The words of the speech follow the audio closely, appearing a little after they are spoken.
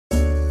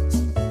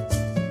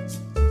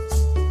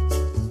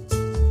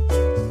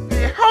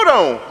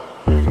Hold on.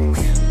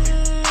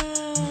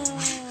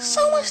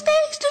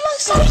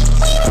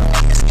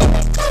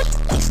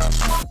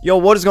 Yo,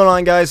 what is going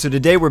on, guys? So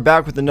today we're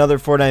back with another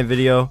Fortnite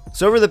video.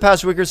 So over the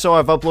past week or so,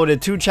 I've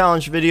uploaded 2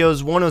 challenge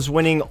videos. One was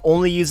winning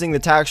only using the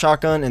tac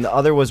shotgun, and the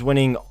other was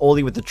winning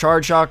only with the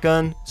charge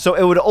shotgun. So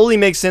it would only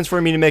make sense for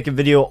me to make a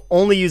video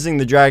only using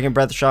the dragon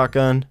breath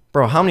shotgun.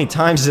 Bro, how many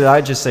times did I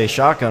just say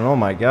shotgun? Oh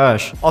my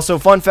gosh. Also,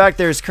 fun fact,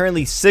 there's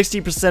currently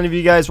 60% of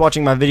you guys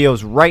watching my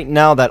videos right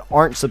now that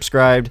aren't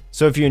subscribed.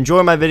 So if you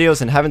enjoy my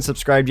videos and haven't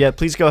subscribed yet,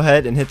 please go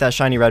ahead and hit that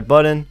shiny red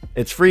button.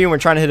 It's free and we're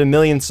trying to hit 1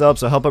 million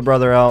subs, so help a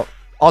brother out.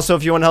 Also,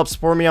 if you want to help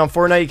support me on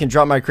Fortnite, you can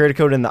drop my creator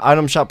code in the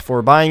item shop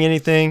before buying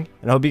anything.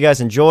 And I hope you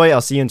guys enjoy. I'll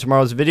see you in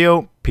tomorrow's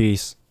video.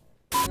 Peace.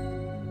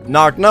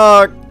 Knock,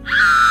 knock.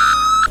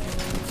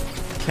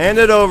 Hand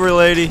it over,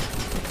 lady.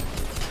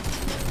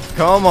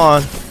 Come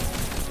on.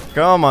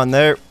 Come on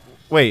there.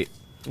 Wait.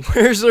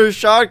 Where's her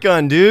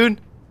shotgun,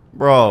 dude?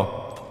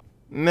 Bro.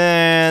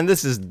 Man,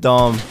 this is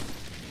dumb.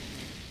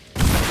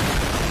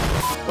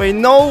 Wait,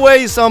 no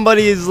way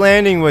somebody is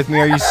landing with me.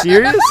 Are you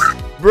serious?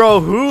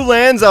 Bro, who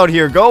lands out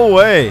here? Go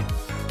away.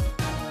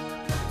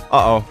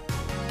 Uh-oh.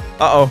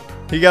 Uh-oh.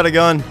 He got a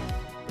gun.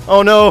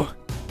 Oh, no.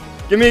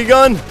 Give me a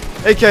gun.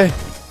 AK.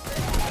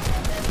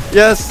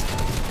 Yes.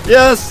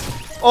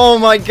 Yes. Oh,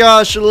 my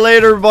gosh.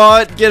 Later,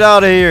 bot. Get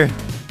out of here.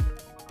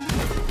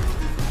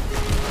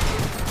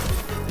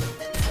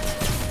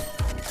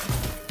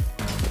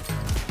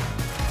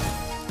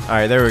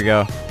 Alright, there we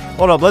go.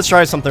 Hold up. Let's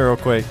try something real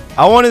quick.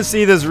 I want to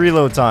see this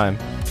reload time.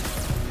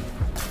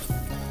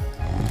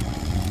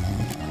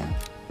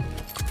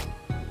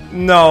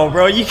 No,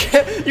 bro, you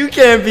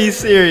can't be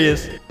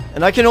serious.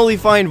 And I can only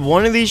find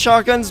one of these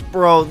shotguns?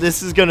 Bro,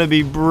 this is gonna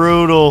be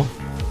brutal.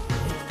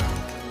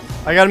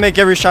 I gotta make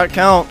every shot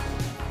count.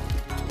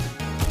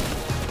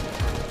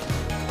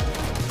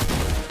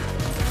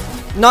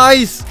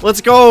 Nice!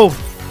 Let's go!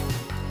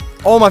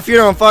 Oh, my feet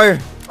are on fire.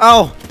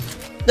 Ow!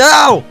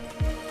 Ow!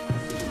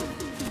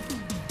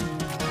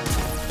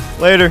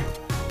 Later.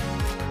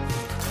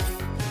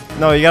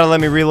 No, you gotta let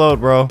me reload,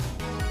 bro.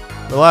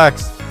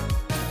 Relax.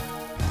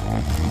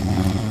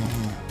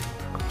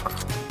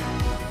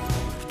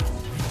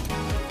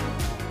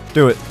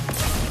 Do it.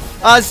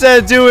 I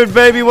said do it,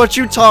 baby. What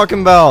you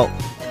talking about?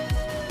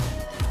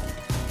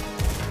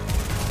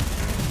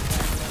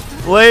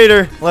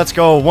 Later. Let's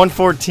go.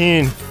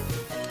 114.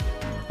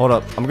 Hold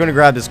up. I'm gonna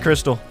grab this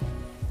crystal.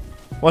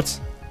 What?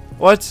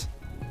 What?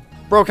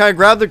 Bro, can I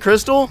grab the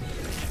crystal?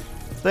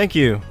 Thank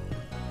you.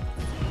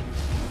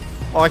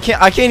 Oh, I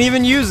can't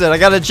even use it. I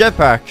got a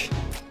jetpack.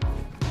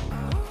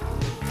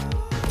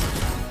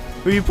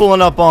 Who are you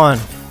pulling up on?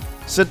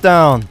 Sit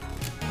down.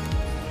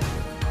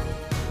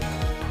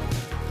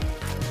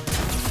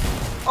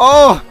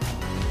 Oh!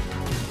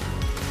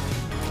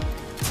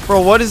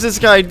 Bro, what is this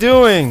guy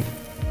doing?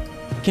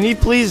 Can he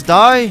please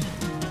die?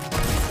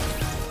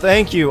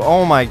 Thank you.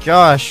 Oh my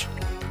gosh.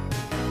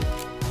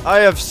 I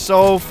have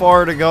so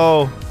far to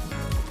go.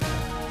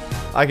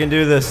 I can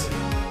do this.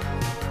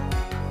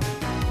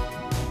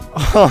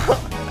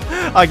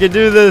 I can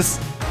do this.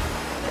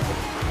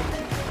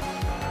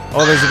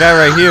 Oh, there's a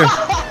guy right here.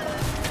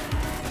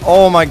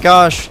 Oh my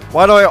gosh.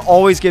 Why do I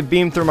always get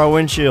beamed through my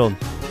windshield?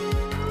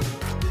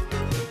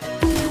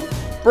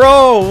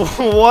 Bro,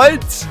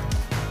 what?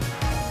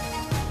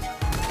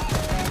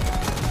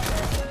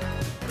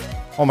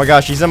 Oh my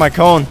gosh, he's in my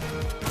cone.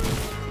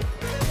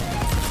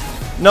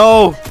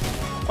 No.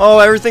 Oh,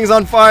 everything's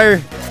on fire.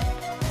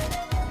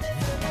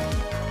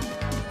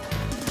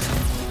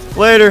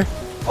 Later.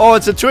 Oh,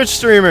 it's a Twitch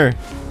streamer.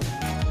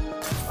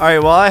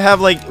 Alright, well, I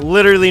have like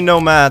literally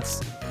no mats.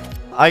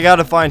 I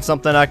gotta find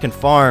something I can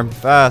farm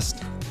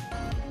fast.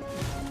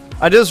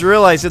 I just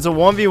realized it's a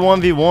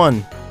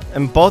 1v1v1.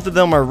 And both of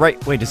them are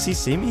right. Wait, does he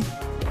see me?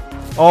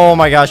 Oh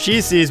my gosh,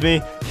 he sees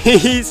me.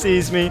 He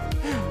sees me.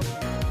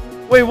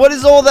 Wait, what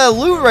is all that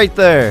loot right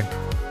there?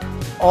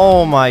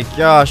 Oh my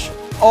gosh.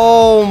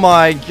 Oh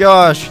my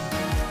gosh.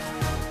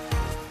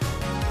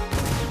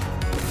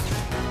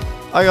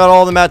 I got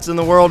all the mats in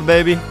the world,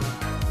 baby.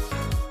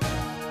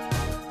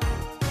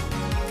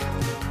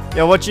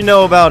 Yo, what you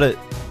know about it?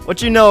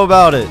 What you know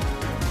about it?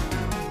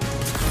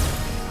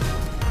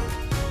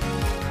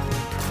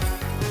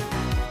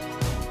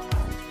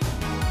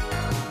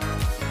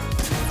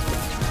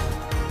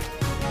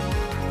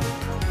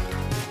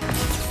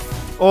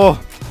 Oh,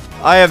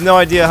 I have no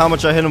idea how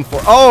much I hit him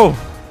for. Oh,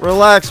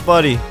 relax,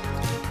 buddy.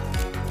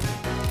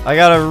 I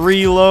gotta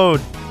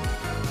reload.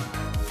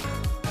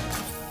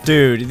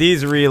 Dude,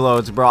 these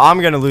reloads, bro.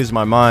 I'm gonna lose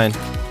my mind.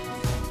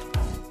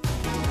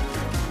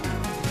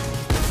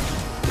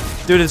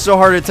 Dude, it's so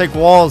hard to take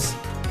walls.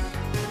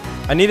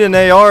 I need an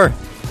AR.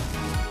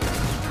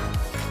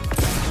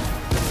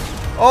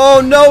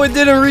 Oh, no, it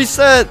didn't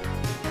reset.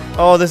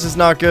 Oh, this is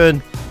not good.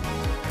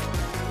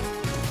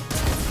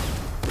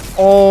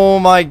 Oh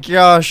my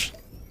gosh.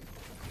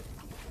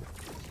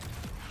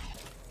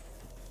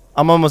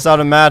 I'm almost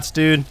out of mats,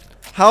 dude.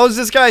 How is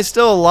this guy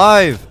still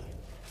alive?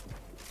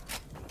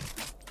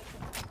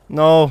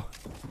 No.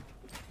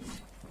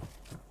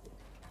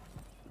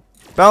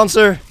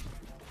 Bouncer.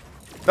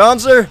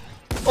 Bouncer.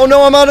 Oh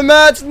no, I'm out of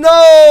mats.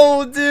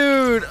 No,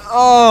 dude.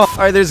 Oh.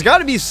 Alright, there's got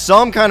to be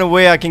some kind of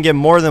way I can get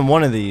more than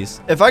one of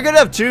these. If I could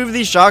have 2 of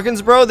these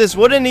shotguns, bro, this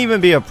wouldn't even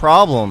be a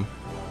problem.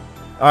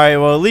 Alright,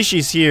 well, at least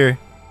she's here.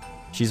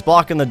 She's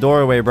blocking the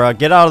doorway, bro.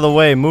 Get out of the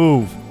way.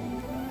 Move.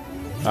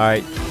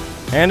 Alright.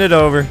 Hand it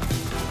over.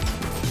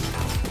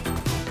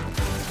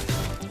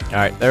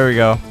 Alright, there we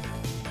go.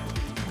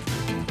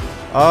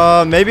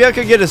 Maybe I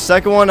could get a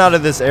second one out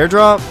of this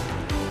airdrop.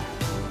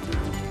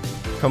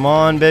 Come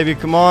on, baby.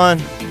 Come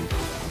on.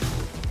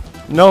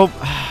 Nope.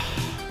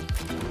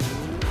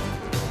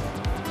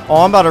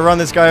 Oh, I'm about to run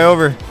this guy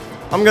over.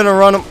 I'm gonna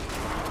run him.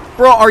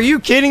 Bro, are you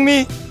kidding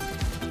me?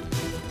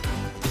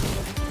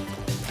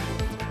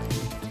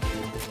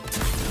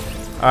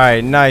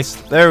 Alright, nice.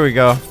 There we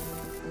go.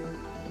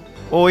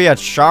 Oh, yeah,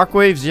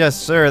 shockwaves? Yes,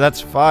 sir.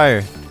 That's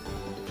fire.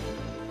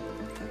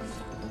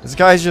 This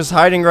guy's just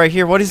hiding right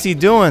here. What is he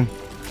doing?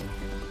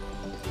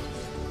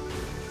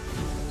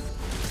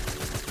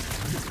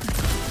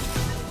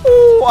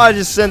 Ooh, I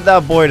just sent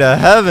that boy to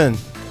heaven.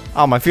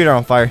 Oh, my feet are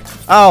on fire.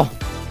 Ow.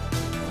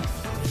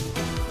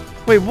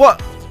 Wait,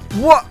 what?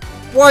 What?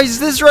 Why is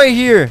this right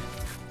here?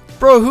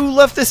 Bro, who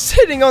left this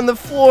sitting on the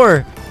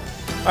floor?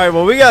 Alright,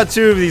 well, we got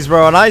 2 of these,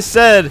 bro. And I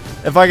said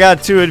if I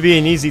got 2, it'd be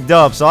an easy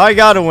dub. So I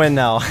gotta win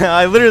now.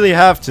 I literally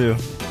have to.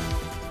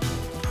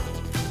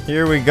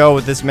 Here we go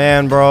with this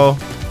man, bro.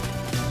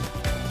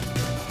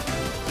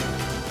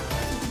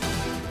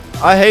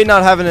 I hate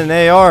not having an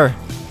AR.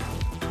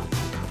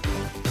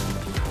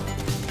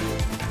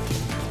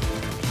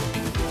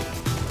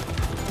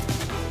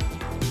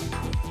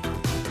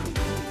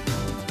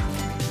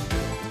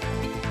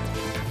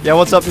 Yeah,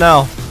 what's up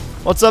now?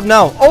 What's up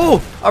now?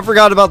 Oh, I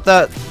forgot about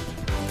that.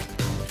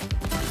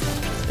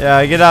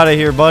 Yeah, get out of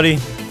here, buddy.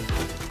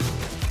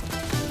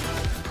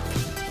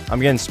 I'm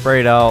getting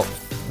sprayed out.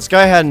 This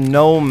guy had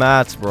no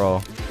mats,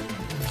 bro.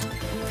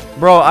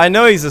 Bro, I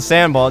know he's a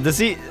sandball. Does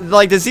he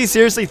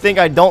seriously think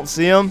I don't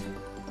see him?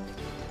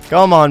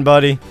 Come on,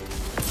 buddy.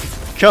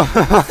 Come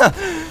on.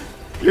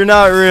 You're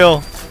not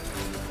real.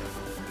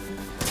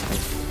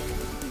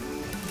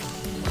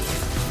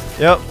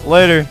 Yep,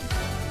 later.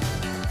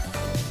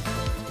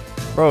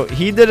 Bro,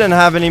 he didn't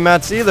have any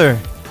mats either.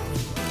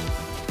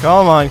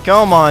 Come on,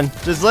 come on.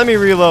 Just let me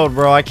reload,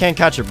 bro. I can't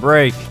catch a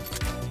break.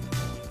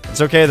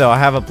 It's okay, though. I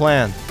have a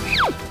plan.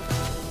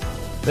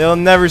 They'll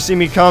never see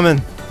me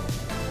coming.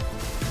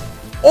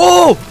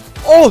 Oh!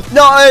 Oh!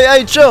 No,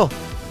 hey, chill.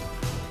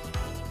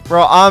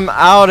 Bro, I'm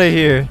out of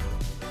here.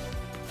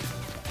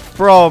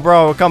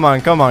 Bro, come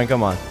on, come on,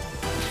 come on.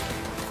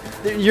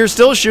 You're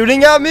still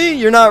shooting at me?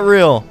 You're not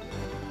real.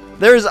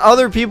 There's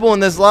other people in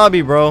this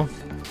lobby, bro.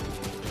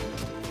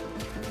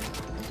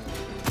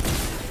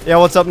 Yeah,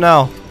 what's up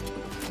now?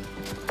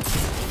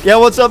 Yeah,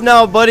 what's up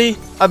now, buddy?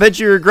 I bet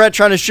you regret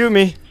trying to shoot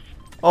me.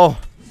 Oh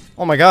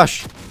my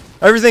gosh.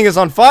 Everything is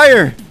on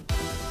fire.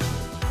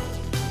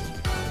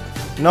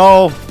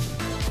 No.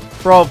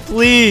 Bro,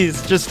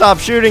 please, just stop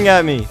shooting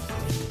at me.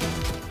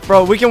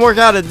 Bro, we can work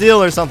out a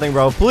deal or something,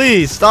 bro.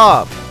 Please,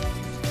 stop.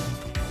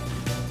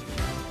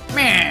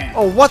 Man.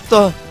 Oh, what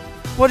the?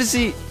 What is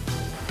he?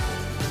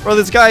 Bro,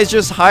 this guy is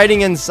just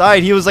hiding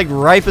inside. He was like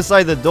right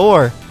beside the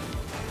door.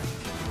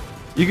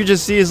 You could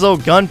just see his little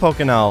gun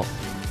poking out.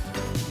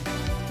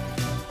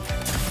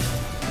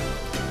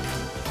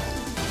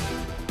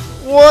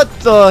 What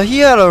the? He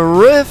had a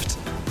rift?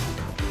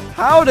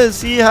 How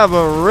does he have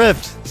a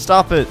rift?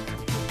 Stop it.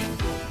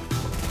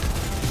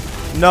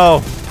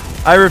 No.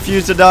 I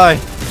refuse to die.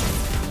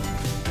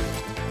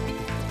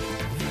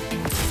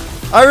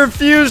 I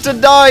refuse to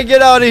die.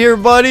 Get out of here,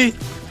 buddy.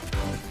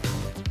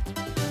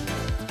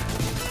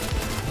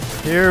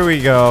 Here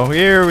we go.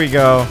 Here we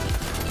go.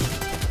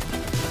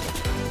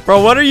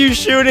 Bro, what are you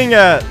shooting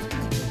at?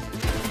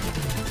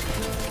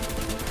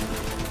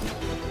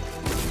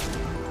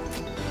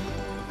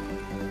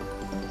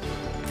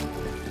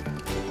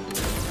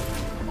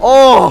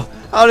 Oh,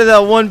 how did that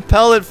one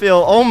pellet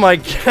feel? Oh my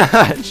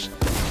gosh.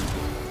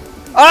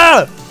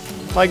 Ah!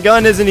 My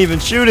gun isn't even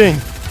shooting.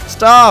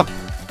 Stop.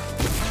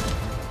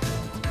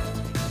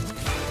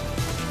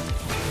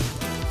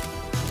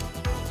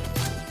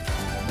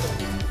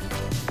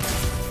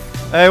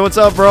 Hey, what's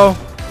up, bro?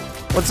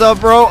 What's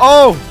up, bro?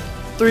 Oh!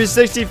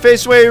 360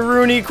 faceway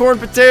Rooney corn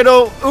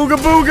potato ooga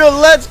booga,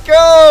 let's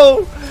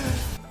go.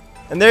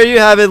 And there you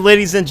have it,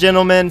 ladies and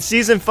gentlemen,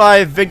 season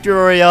 5 victory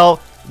royale,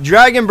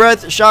 dragon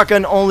breath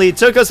shotgun only. It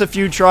took us a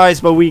few tries,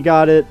 but we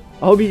got it.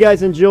 I hope you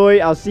guys enjoy.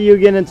 I'll see you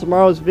again in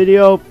tomorrow's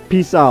video.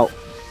 Peace out.